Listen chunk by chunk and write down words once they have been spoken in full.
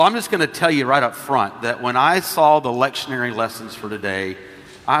I'm just going to tell you right up front that when I saw the lectionary lessons for today,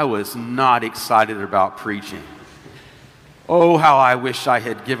 I was not excited about preaching. Oh, how I wish I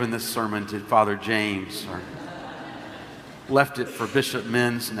had given this sermon to Father James or left it for Bishop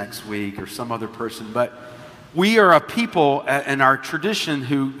Menz next week or some other person. But we are a people in our tradition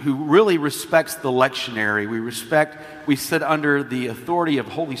who really respects the lectionary. We sit under the authority of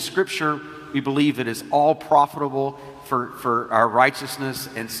Holy Scripture. We believe it is all profitable for our righteousness,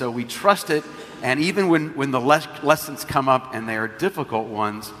 and so we trust it. And even when the lessons come up and they are difficult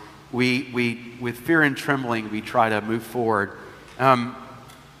ones, we with fear and trembling, we try to move forward.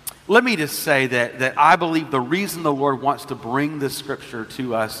 Let me just say that I believe the reason the Lord wants to bring this scripture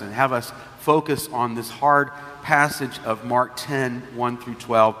to us and have us focus on this hard passage of Mark 10, 1 through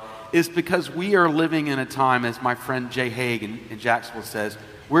 12, is because we are living in a time, as my friend Jay Haig in Jacksonville says,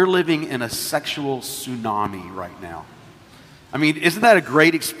 we're living in a sexual tsunami right now. I mean, isn't that a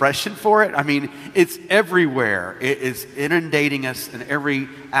great expression for it? I mean, it's everywhere. It is inundating us in every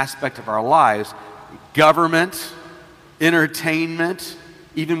aspect of our lives. Government, entertainment,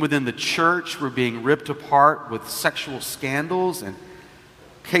 even within the church, we're being ripped apart with sexual scandals and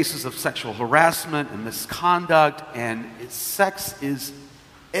cases of sexual harassment and misconduct, and sex is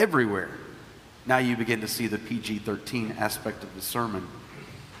everywhere. Now you begin to see the PG-13 aspect of the sermon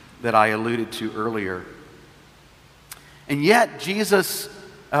that I alluded to earlier. And yet, Jesus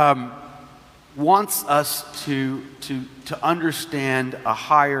wants us to understand a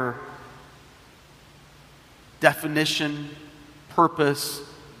higher definition, purpose,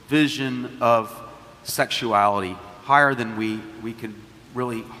 vision of sexuality, higher than we can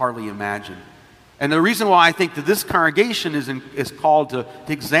really hardly imagine. And the reason why I think that this congregation is called to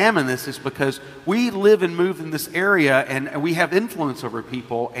examine this is because we live and move in this area, and we have influence over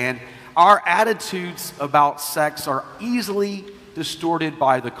people, and our attitudes about sex are easily distorted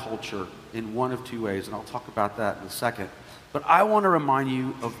by the culture in one of two ways, and I'll talk about that in a second. But I want to remind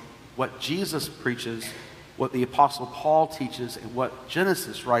you of what Jesus preaches, what the Apostle Paul teaches, and what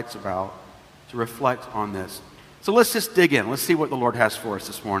Genesis writes about to reflect on this. So let's just dig in. Let's see what the Lord has for us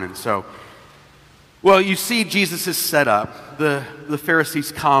this morning. Well, you see Jesus' setup. The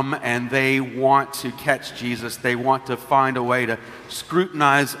Pharisees come and they want to catch Jesus. They want to find a way to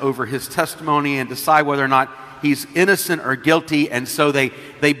scrutinize over his testimony and decide whether or not he's innocent or guilty. And so they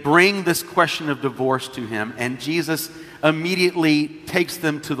bring this question of divorce to him. And Jesus immediately takes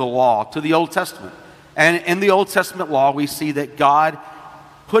them to the law, to the Old Testament. And in the Old Testament law, we see that God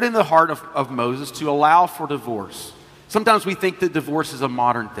put in the heart of Moses to allow for divorce. Sometimes we think that divorce is a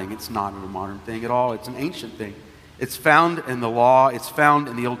modern thing. It's not a modern thing at all. It's an ancient thing. It's found in the law. It's found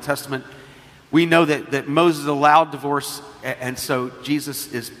in the Old Testament. We know that Moses allowed divorce, and so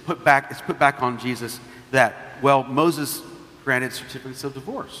Jesus is put back on Jesus that, well, Moses granted certificates of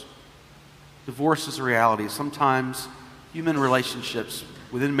divorce. Divorce is a reality. Sometimes human relationships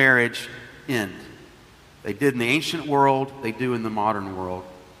within marriage end. They did in the ancient world. They do in the modern world.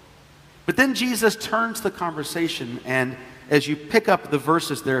 But then Jesus turns the conversation, and as you pick up the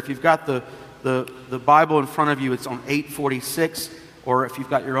verses there, if you've got the Bible in front of you, it's on 846, or if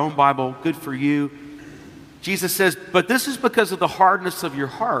you've got your own Bible, good for you. Jesus says, "But this is because of the hardness of your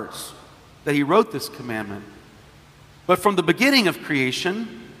hearts that he wrote this commandment. But from the beginning of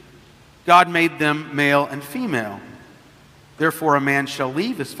creation, God made them male and female. Therefore a man shall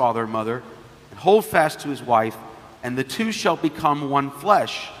leave his father and mother and hold fast to his wife, and the two shall become one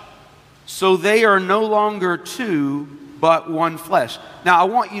flesh. So they are no longer two, but one flesh." Now, I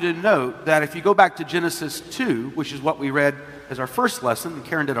want you to note that if you go back to Genesis 2, which is what we read as our first lesson, and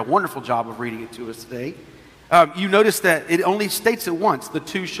Karen did a wonderful job of reading it to us today, you notice that it only states it once, the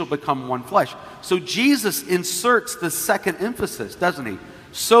two shall become one flesh. So Jesus inserts the second emphasis, doesn't he?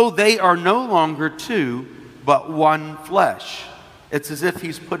 So they are no longer two, but one flesh. It's as if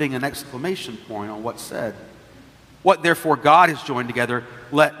he's putting an exclamation point on what's said. What therefore God has joined together,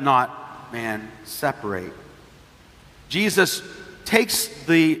 let not man separate. Jesus takes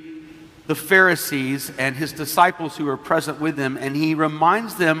the Pharisees and his disciples who are present with him, and he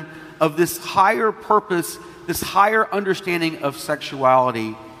reminds them of this higher purpose, this higher understanding of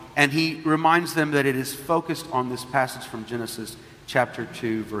sexuality, and he reminds them that it is focused on this passage from Genesis chapter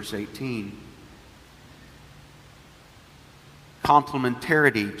 2, verse 18.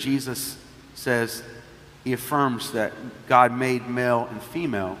 Complementarity. Jesus says, he affirms that God made male and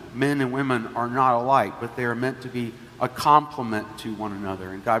female. Men and women are not alike, but they are meant to be a complement to one another,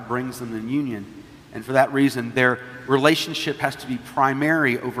 and God brings them in union. And for that reason, their relationship has to be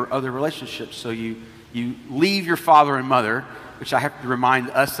primary over other relationships. So you leave your father and mother, which I have to remind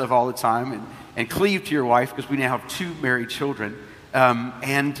us of all the time, and cleave to your wife, because we now have two married children.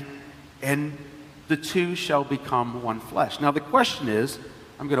 and the two shall become one flesh. Now the question is,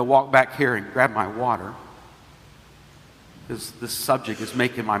 I'm going to walk back here and grab my water, because this subject is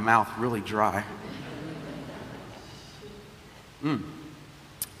making my mouth really dry.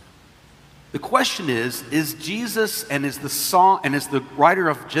 The question is Jesus and is the writer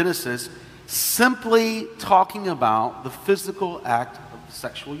of Genesis simply talking about the physical act of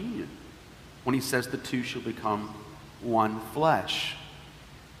sexual union when he says the two shall become one flesh?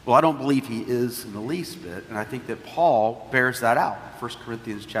 Well, I don't believe he is in the least bit, and I think that Paul bears that out. 1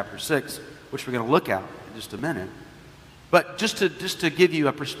 Corinthians chapter 6, which we're going to look at in just a minute. But just to give you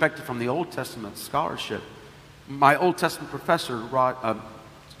a perspective from the Old Testament scholarship, my Old Testament professor,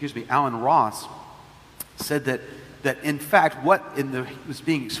 Alan Ross, said that in fact what was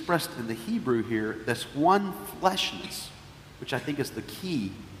being expressed in the Hebrew here, this one fleshness, which I think is the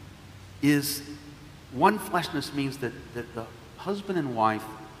key, is one fleshness means that the husband and wife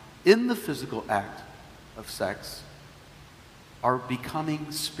in the physical act of sex are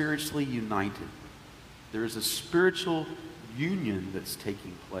becoming spiritually united. There is a spiritual union that's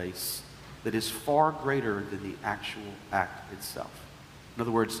taking place that is far greater than the actual act itself. In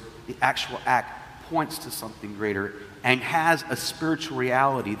other words, the actual act points to something greater and has a spiritual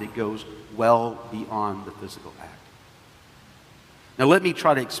reality that goes well beyond the physical act. Now let me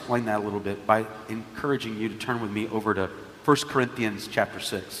try to explain that a little bit by encouraging you to turn with me over to 1 Corinthians chapter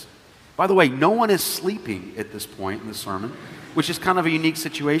 6. By the way, no one is sleeping at this point in the sermon, which is kind of a unique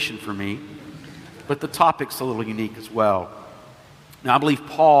situation for me, but the topic's a little unique as well. Now I believe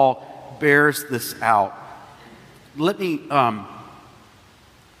Paul bears this out. Let me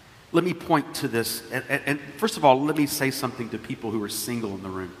point to this, and first of all, let me say something to people who are single in the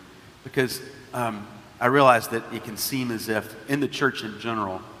room, because I realize that it can seem as if, in the church in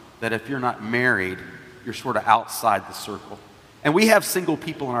general, that if you're not married, you're sort of outside the circle. And we have single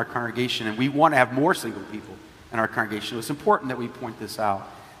people in our congregation, and we want to have more single people in our congregation. It's important that we point this out.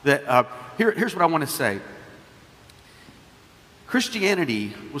 That here's what I want to say.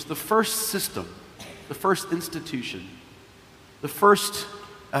 Christianity was the first system, the first institution, the first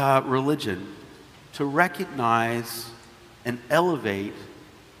religion to recognize and elevate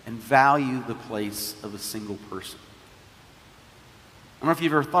and value the place of a single person. I don't know if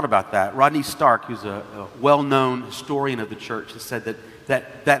you've ever thought about that. Rodney Stark, who's a well-known historian of the church, has said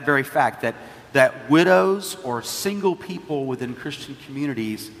that very fact, that widows or single people within Christian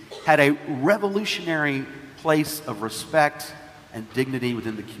communities had a revolutionary place of respect and dignity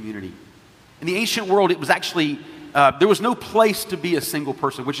within the community. In the ancient world, it was actually, there was no place to be a single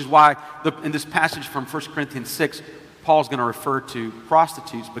person, which is why in this passage from 1 Corinthians 6, Paul's going to refer to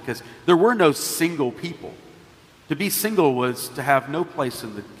prostitutes, because there were no single people. To be single was to have no place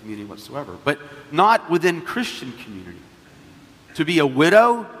in the community whatsoever, but not within Christian community. To be a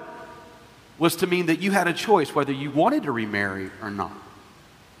widow was to mean that you had a choice whether you wanted to remarry or not.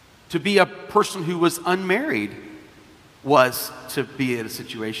 To be a person who was unmarried was to be in a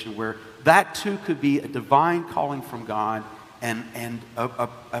situation where that too could be a divine calling from God and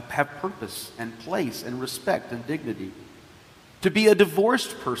have purpose and place and respect and dignity. To be a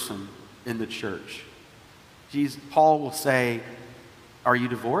divorced person in the church, Paul will say, are you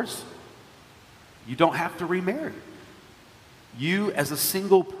divorced? You don't have to remarry. You as a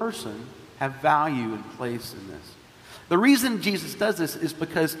single person have value and place in this. The reason Jesus does this is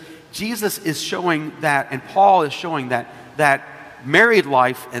because Jesus is showing that, and Paul is showing that married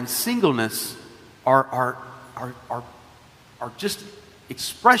life and singleness are just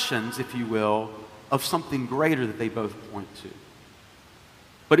expressions, if you will, of something greater that they both point to.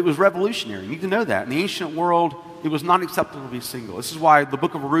 But it was revolutionary. You need to know that. In the ancient world, it was not acceptable to be single. This is why the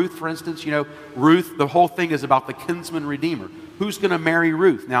book of Ruth, for instance, Ruth, the whole thing is about the kinsman redeemer. Who's going to marry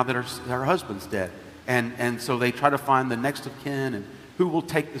Ruth now that her husband's dead? And so they try to find the next of kin and who will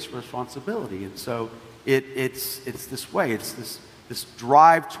take this responsibility. And so it's this way. It's this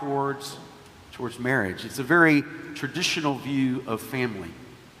drive towards marriage. It's a very traditional view of family.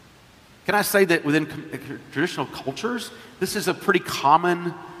 Can I say that within traditional cultures, this is a pretty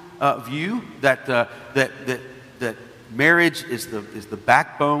common view that marriage is the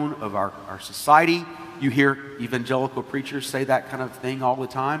backbone of our society. You hear evangelical preachers say that kind of thing all the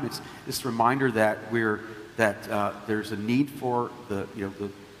time. It's this reminder that there's a need for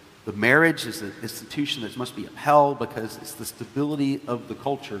the marriage is an institution that must be upheld because it's the stability of the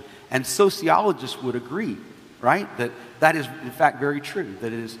culture. And sociologists would agree, right, that is in fact very true.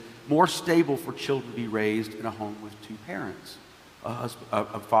 That it is more stable for children to be raised in a home with two parents,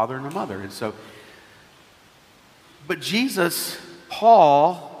 a father and a mother. And so, but Jesus,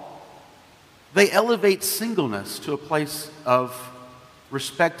 Paul, they elevate singleness to a place of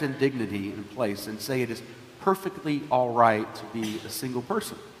respect and dignity in place and say it is perfectly all right to be a single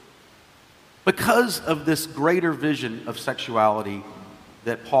person. Because of this greater vision of sexuality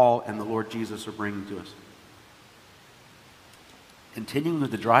that Paul and the Lord Jesus are bringing to us. Continuing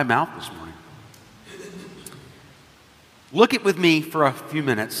with the dry mouth this morning. Look with me for a few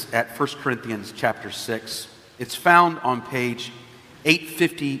minutes at 1 Corinthians chapter 6. It's found on page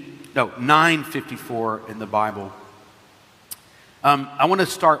 954 in the Bible. I want to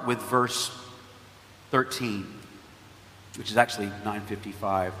start with verse 13, which is actually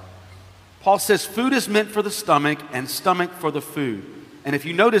 955. Paul says, food is meant for the stomach and stomach for the food. And if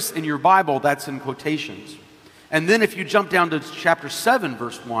you notice in your Bible, that's in quotations. And then if you jump down to chapter 7,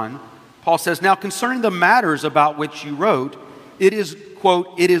 verse 1, Paul says, now concerning the matters about which you wrote, it is,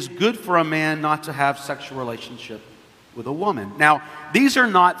 quote, it is good for a man not to have sexual relationship with a woman. Now, these are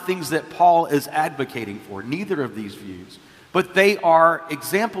not things that Paul is advocating for, neither of these views. But they are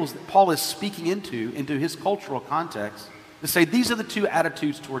examples that Paul is speaking into his cultural context to say these are the two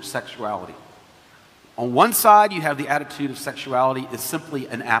attitudes towards sexuality. On one side, you have the attitude of sexuality is simply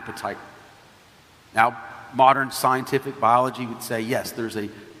an appetite. Now, modern scientific biology would say, yes, there's a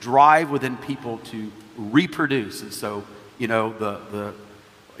drive within people to reproduce. And so,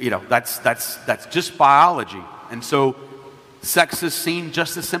 that's just biology. And so sex is seen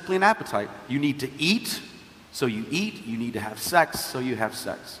just as simply an appetite. You need to eat, so you eat. You need to have sex, so you have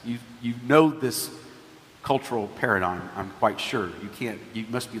sex. You know this cultural paradigm, I'm quite sure. You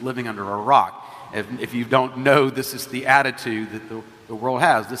must be living under a rock if you don't know this is the attitude that the world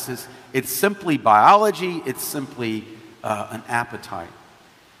has. It's simply biology. It's simply an appetite.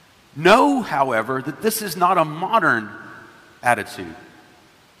 Know, however, that this is not a modern attitude.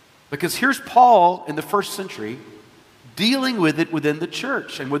 Because here's Paul in the first century dealing with it within the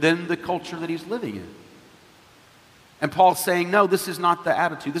church and within the culture that he's living in. And Paul's saying, no, this is not the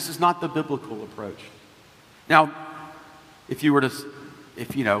attitude. This is not the biblical approach. Now,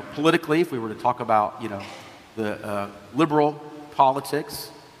 politically, if we were to talk about, the liberal politics,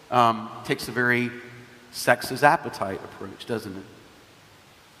 takes a very sex is appetite approach, doesn't it?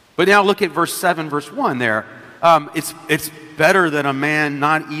 But now look at verse 7, verse 1 there. It's better that a man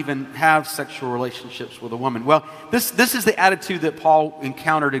not even have sexual relationships with a woman. Well, this is the attitude that Paul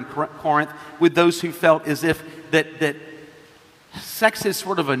encountered in Corinth with those who felt as if that sex is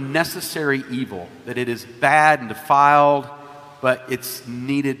sort of a necessary evil, that it is bad and defiled, but it's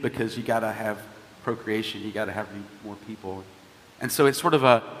needed because you got to have procreation, you got to have more people. And so it's sort of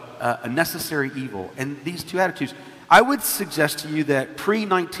a necessary evil. And these two attitudes, I would suggest to you that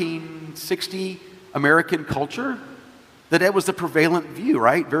pre-1960 American culture, that it was the prevalent view,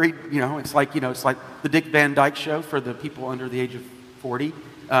 right? Very, it's like the Dick Van Dyke Show for the people under the age of 40.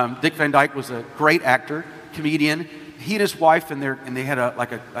 Dick Van Dyke was a great actor, comedian. He and his wife, and they had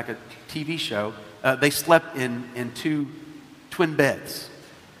a TV show. They slept in two twin beds.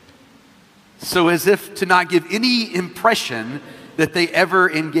 So as if to not give any impression that they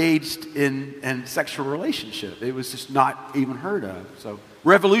ever engaged in sexual relationship. It was just not even heard of. So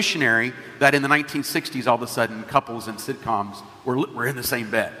revolutionary that in the 1960s, all of a sudden, couples in sitcoms were in the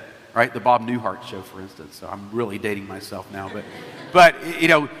same bed, right? The Bob Newhart Show, for instance. So I'm really dating myself now,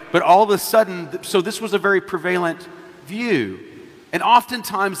 but all of a sudden, so this was a very prevalent view. And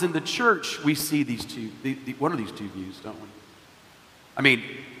oftentimes in the church, we see these two, one of these two views, don't we? I mean,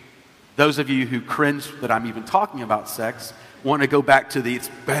 those of you who cringe that I'm even talking about sex want to go back to it's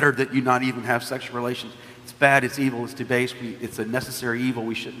better that you not even have sexual relations. It's bad, it's evil, it's debased, it's a necessary evil.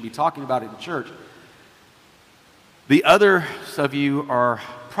 We shouldn't be talking about it in church. The others of you are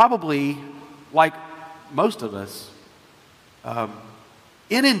probably, like most of us,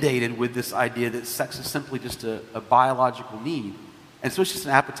 inundated with this idea that sex is simply just a biological need. And so it's just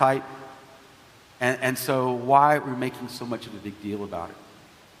an appetite. And so why are we making so much of a big deal about it?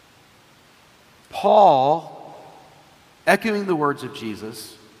 Paul, echoing the words of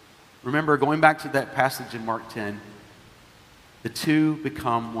Jesus, remember, going back to that passage in Mark 10, the two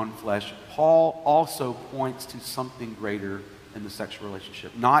become one flesh. Paul also points to something greater in the sexual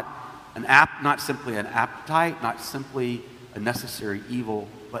relationship. Not simply an appetite, not simply a necessary evil,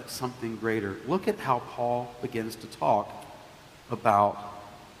 but something greater. Look at how Paul begins to talk about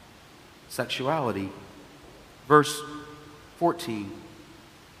sexuality. Verse 14.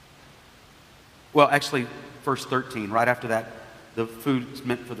 Well, actually, verse 13, right after that, the food is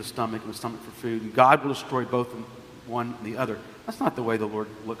meant for the stomach and the stomach for food, and God will destroy both one and the other. That's not the way the Lord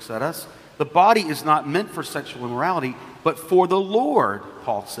looks at us. The body is not meant for sexual immorality, but for the Lord,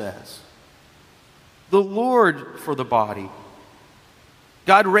 Paul says. The Lord for the body.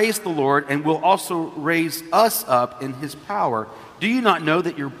 God raised the Lord and will also raise us up in his power. Do you not know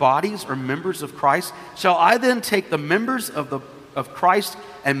that your bodies are members of Christ? Shall I then take the members of Christ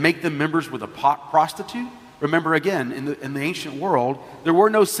and make them members with a prostitute? Remember again, in the ancient world, there were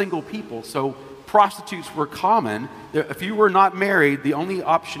no single people, so prostitutes were common. If you were not married, the only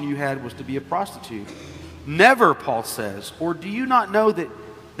option you had was to be a prostitute. Never, Paul says, or do you not know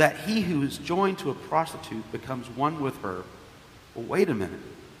that he who is joined to a prostitute becomes one with her? Well, wait a minute.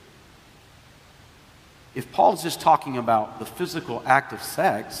 If Paul's just talking about the physical act of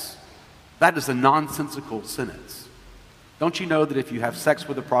sex, that is a nonsensical sentence. Don't you know that if you have sex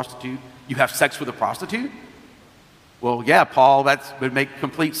with a prostitute, you have sex with a prostitute? Well, yeah, Paul, that would make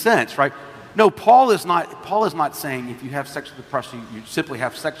complete sense, right? No, Paul is not saying if you have sex with a prostitute, you simply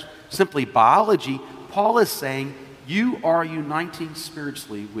have sex, simply biology. Paul is saying you are uniting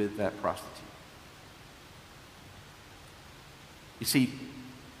spiritually with that prostitute. You see,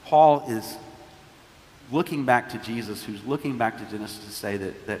 Paul is looking back to Jesus, who's looking back to Genesis to say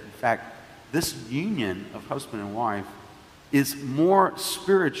that in fact, this union of husband and wife is more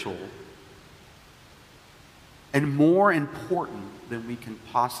spiritual and more important than we can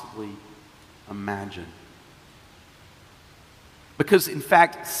possibly imagine. Because in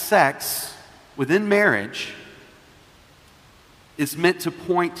fact, sex within marriage is meant to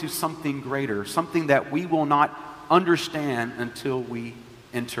point to something greater, something that we will not understand until we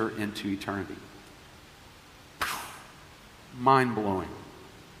enter into eternity. Mind-blowing.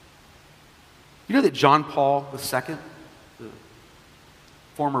 You know that John Paul II, the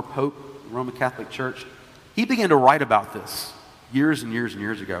former Pope of the Roman Catholic Church, he began to write about this years and years and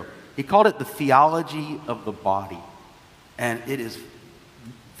years ago. He called it the theology of the body. And it is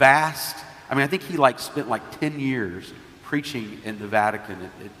vast. I mean, I think he spent 10 years preaching in the Vatican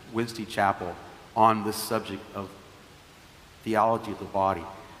at Wednesday Chapel on this subject of theology of the body.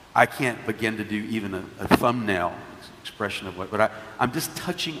 I can't begin to do even a thumbnail expression of what, but I'm just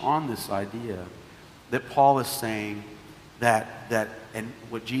touching on this idea that Paul is saying that and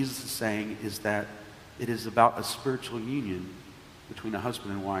what Jesus is saying is that it is about a spiritual union between a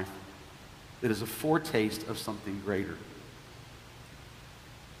husband and wife that is a foretaste of something greater.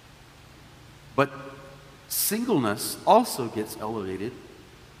 But singleness also gets elevated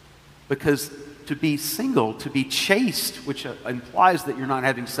because to be single, to be chaste, which implies that you're not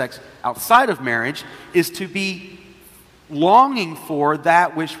having sex outside of marriage, is to be longing for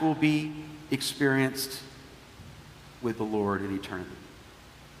that which will be experienced with the Lord in eternity.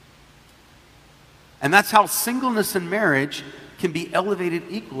 And that's how singleness and marriage can be elevated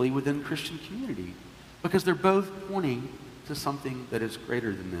equally within Christian community, because they're both pointing to something that is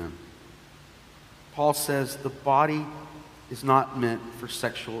greater than them. Paul says the body is not meant for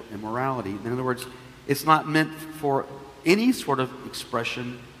sexual immorality. In other words, it's not meant for any sort of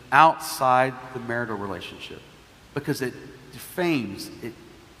expression outside the marital relationship, because it defames,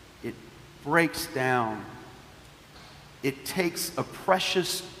 it breaks down, it takes a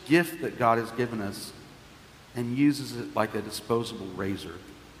precious gift that God has given us and uses it like a disposable razor.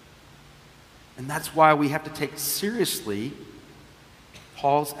 And that's why we have to take seriously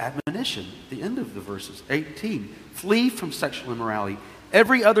Paul's admonition at the end of the verses. 18, flee from sexual immorality.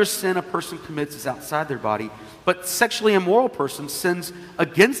 Every other sin a person commits is outside their body, but sexually immoral person sins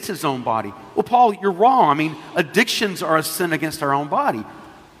against his own body. Well, Paul, you're wrong. I mean, addictions are a sin against our own body.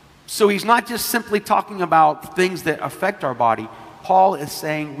 So he's not just simply talking about things that affect our body. Paul is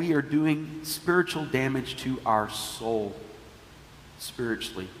saying we are doing spiritual damage to our soul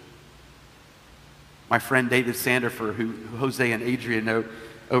spiritually. My friend David Sandifer, who Jose and Adrian know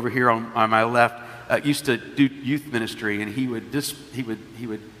over here on my left, used to do youth ministry, and he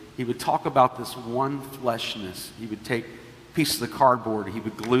would talk about this one fleshness. He would take pieces of cardboard, he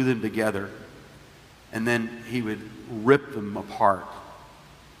would glue them together, and then he would rip them apart.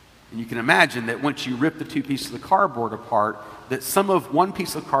 And you can imagine that once you rip the two pieces of cardboard apart, that some of one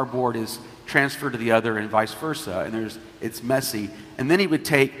piece of cardboard is transferred to the other and vice versa, and it's messy. And then he would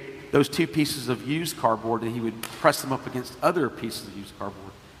take those two pieces of used cardboard and he would press them up against other pieces of used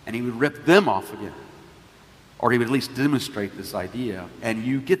cardboard, and he would rip them off again. Or he would at least demonstrate this idea. And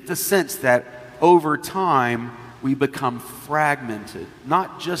you get the sense that over time we become fragmented,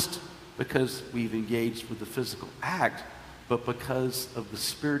 not just because we've engaged with the physical act, but because of the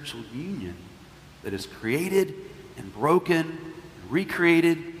spiritual union that is created and broken, and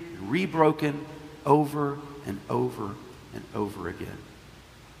recreated and rebroken over and over and over again.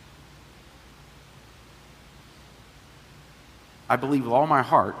 I believe with all my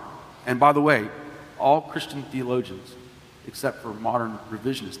heart, and by the way, all Christian theologians, except for modern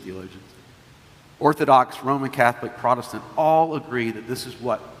revisionist theologians, Orthodox, Roman Catholic, Protestant, all agree that this is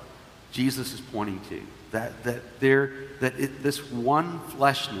what Jesus is pointing to. This one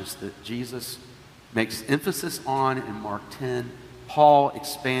fleshness that Jesus makes emphasis on in Mark 10, Paul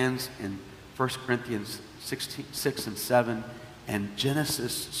expands in 1 Corinthians 6 and 7, and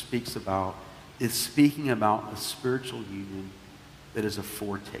Genesis speaks about, is speaking about a spiritual union that is a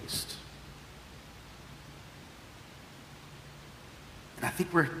foretaste. And I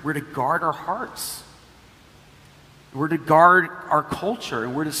think we're to guard our hearts. We're to guard our culture,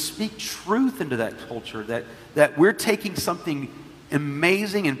 and we're to speak truth into that culture, that we're taking something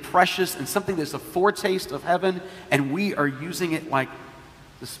amazing and precious and something that's a foretaste of heaven, and we are using it like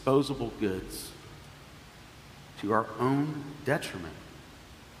disposable goods to our own detriment.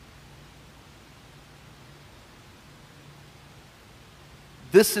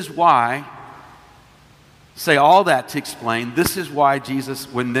 This is why, say all that to explain, this is why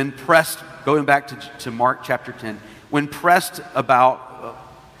Jesus, when then pressed, going back to Mark chapter 10, when pressed about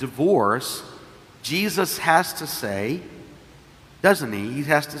divorce, Jesus has to say, doesn't he? He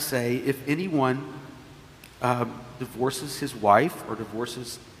has to say, if anyone divorces his wife or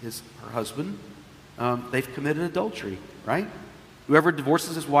divorces her husband, they've committed adultery, right? Whoever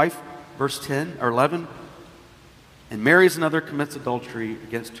divorces his wife, verse 10 or 11, and marries another commits adultery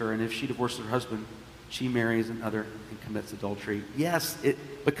against her, and if she divorces her husband, she marries another and commits adultery. Yes,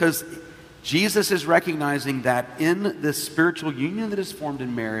 because Jesus is recognizing that in this spiritual union that is formed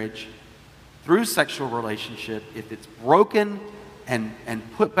in marriage, through sexual relationship, if it's broken and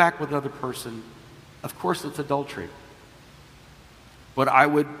put back with another person, of course it's adultery. But I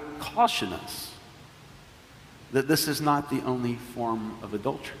would caution us that this is not the only form of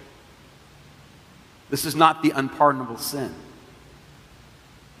adultery. This is not the unpardonable sin.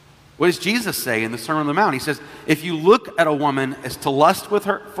 What does Jesus say in the Sermon on the Mount? He says, if you look at a woman as to lust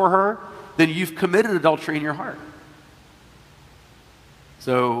for her, then you've committed adultery in your heart.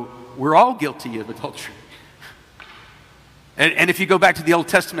 So we're all guilty of adultery. And if you go back to the Old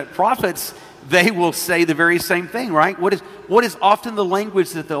Testament prophets, they will say the very same thing, right? What is often the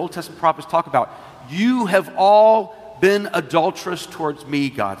language that the Old Testament prophets talk about? You have all been adulterous towards me,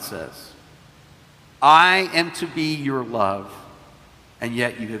 God says. I am to be your love, and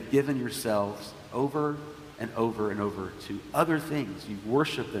yet you have given yourselves over and over and over to other things. You've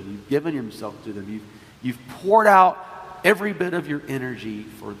worshiped them. You've given yourself to them. You've poured out every bit of your energy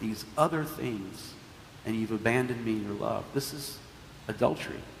for these other things, and you've abandoned me in your love. This is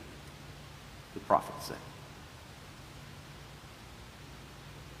adultery, the prophets say.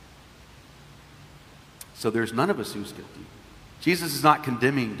 So there's none of us who's guilty. Jesus is not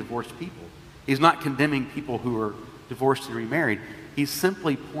condemning divorced people. He's not condemning people who are divorced and remarried. He's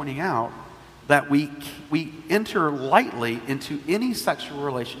simply pointing out that we enter lightly into any sexual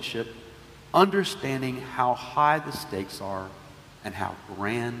relationship, understanding how high the stakes are and how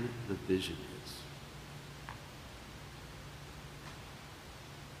grand the vision is.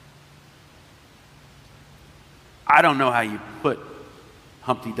 I don't know how you put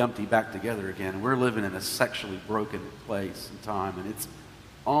Humpty Dumpty back together again. We're living in a sexually broken place and time, and it's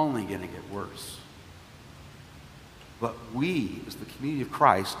only going to get worse. But we, as the community of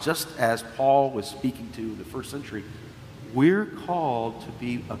Christ, just as Paul was speaking to in the first century, we're called to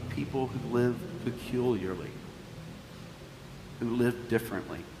be a people who live peculiarly, who live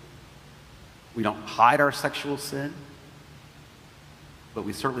differently. We don't hide our sexual sin, but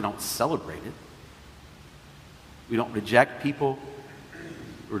we certainly don't celebrate it. We don't reject people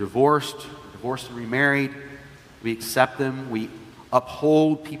who are divorced and remarried. We accept them. We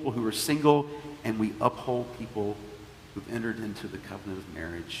uphold people who are single, and we uphold people who've entered into the covenant of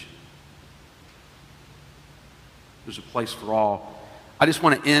marriage. There's a place for all. I just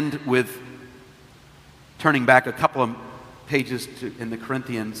want to end with turning back a couple of pages in the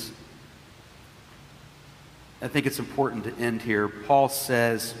Corinthians. I think it's important to end here. Paul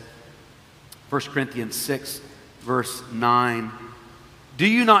says, 1 Corinthians 6, verse 9, do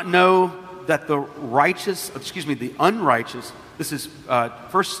you not know that the unrighteous, this is 1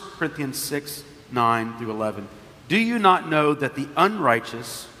 Corinthians 6, 9 through 11. Do you not know that the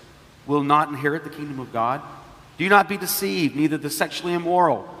unrighteous will not inherit the kingdom of God? Do not be deceived, neither the sexually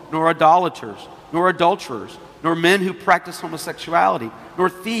immoral, nor idolaters, nor adulterers, nor men who practice homosexuality, nor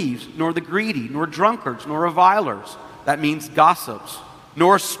thieves, nor the greedy, nor drunkards, nor revilers, that means gossips,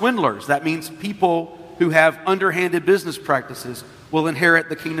 nor swindlers, that means people who have underhanded business practices, will inherit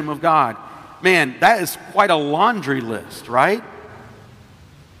the kingdom of God. Man, that is quite a laundry list, right?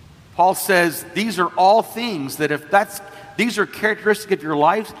 Paul says these are all things that these are characteristics of your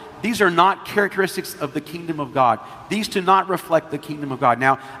lives, these are not characteristics of the kingdom of God. These do not reflect the kingdom of God.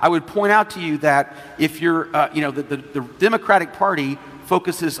 Now, I would point out to you that if you're, the Democratic Party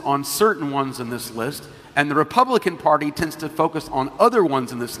focuses on certain ones in this list, And the Republican Party tends to focus on other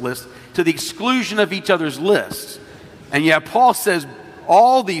ones in this list to the exclusion of each other's lists. And yet Paul says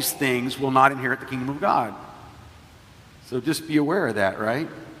all these things will not inherit the kingdom of God. So just be aware of that, right?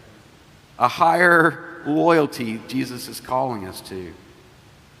 A higher loyalty Jesus is calling us to.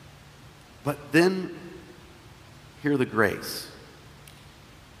 But then hear the grace.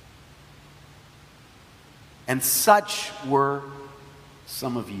 And such were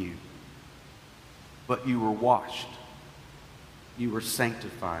some of you. But you were washed. You were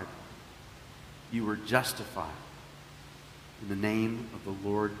sanctified. You were justified in the name of the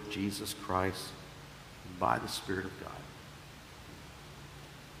Lord Jesus Christ and by the Spirit of God.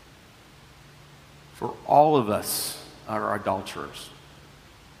 For all of us are adulterers.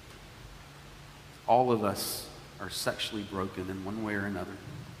 All of us are sexually broken in one way or another.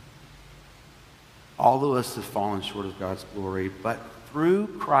 All of us have fallen short of God's glory, but through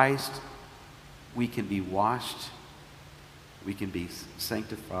Christ, we can be washed, we can be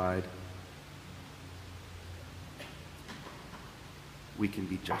sanctified, we can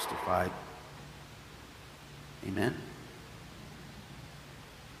be justified. Amen?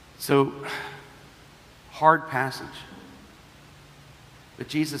 So, hard passage. But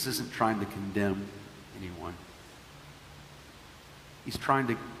Jesus isn't trying to condemn anyone. He's trying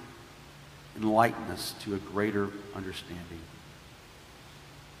to enlighten us to a greater understanding.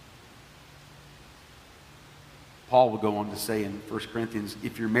 Paul will go on to say in 1 Corinthians,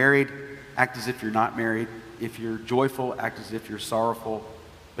 if you're married, act as if you're not married. If you're joyful, act as if you're sorrowful,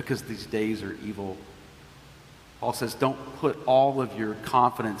 because these days are evil. Paul says, don't put all of your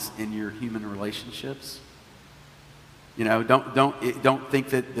confidence in your human relationships. You know, don't think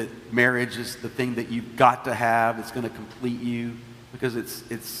that marriage is the thing that you've got to have. It's going to complete you, because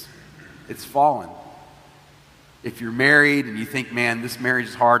it's fallen. If you're married and you think, man, this marriage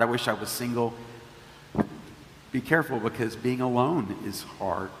is hard, I wish I was single, be careful, because being alone is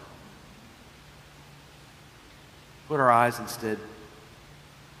hard. Put our eyes instead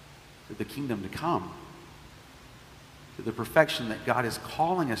to the kingdom to come, to the perfection that God is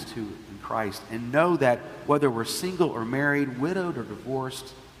calling us to in Christ, and know that whether we're single or married, widowed or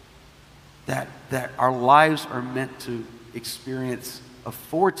divorced, that our lives are meant to experience a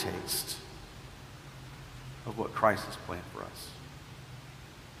foretaste of what Christ has planned for us.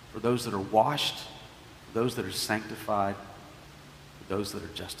 For those that are washed, for those that are sanctified, for those that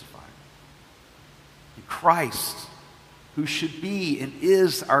are justified. And Christ, who should be and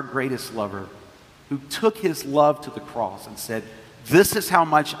is our greatest lover, who took his love to the cross and said, this is how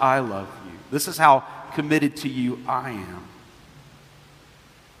much I love you. This is how committed to you I am.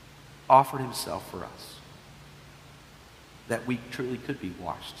 Offered himself for us, that we truly could be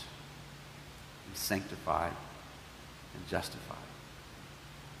washed and sanctified and justified.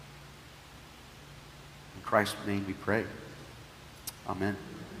 In Christ's name we pray. Amen.